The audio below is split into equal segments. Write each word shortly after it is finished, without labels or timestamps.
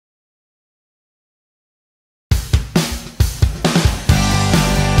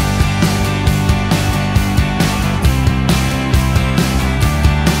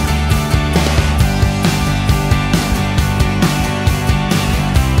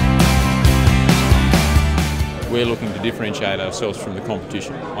we're looking to differentiate ourselves from the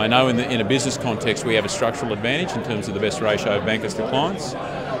competition. I know in a business context we have a structural advantage in terms of the best ratio of bankers to clients.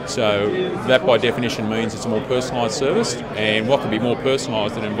 So that by definition means it's a more personalised service, and what could be more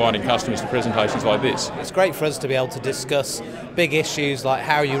personalised than inviting customers to presentations like this? It's great for us to be able to discuss big issues like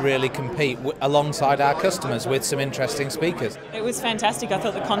how you really compete alongside our customers with some interesting speakers. It was fantastic. I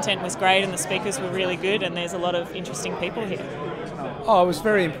thought the content was great and the speakers were really good, and there's a lot of interesting people here. Oh, I was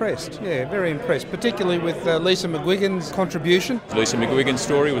very impressed, very impressed, particularly with Lisa McGuigan's contribution. Lisa McGuigan's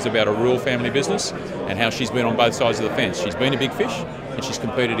story was about a rural family business and how she's been on both sides of the fence. She's been a big fish and she's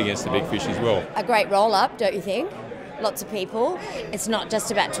competed against the big fish as well. A great roll-up, don't you think? Lots of people. It's not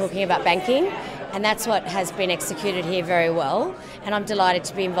just about talking about banking, and that's what has been executed here very well, and I'm delighted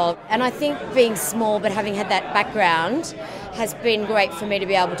to be involved. And I think being small but having had that background has been great for me to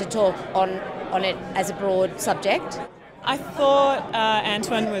be able to talk on it as a broad subject. I thought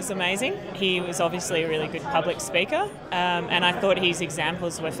Antoine was amazing. He was obviously a really good public speaker, and I thought his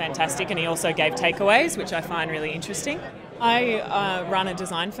examples were fantastic, and he also gave takeaways, which I find really interesting. I run a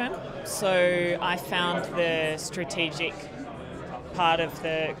design firm, so I found the strategic part of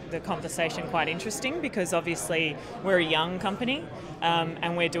the conversation quite interesting, because obviously we're a young company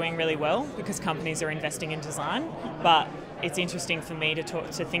and we're doing really well because companies are investing in design, but it's interesting for me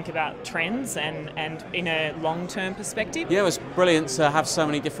to think about trends and in a long-term perspective. Yeah, it was brilliant to have so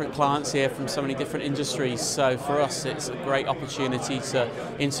many different clients here from so many different industries. So for us, it's a great opportunity to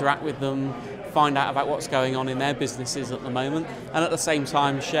interact with them, find out about what's going on in their businesses at the moment, and at the same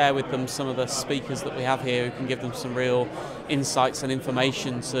time share with them some of the speakers that we have here who can give them some real insights and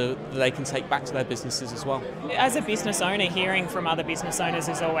information so that they can take back to their businesses as well. As a business owner, hearing from other business owners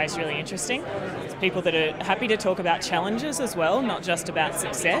is always really interesting. It's people that are happy to talk about challenges as well, not just about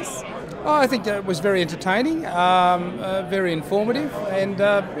success. Oh, I think it was very entertaining, very informative, and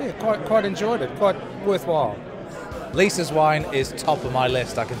quite enjoyed it, quite worthwhile. Lisa's wine is top of my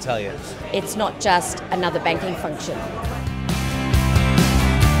list, I can tell you. It's not just another banking function.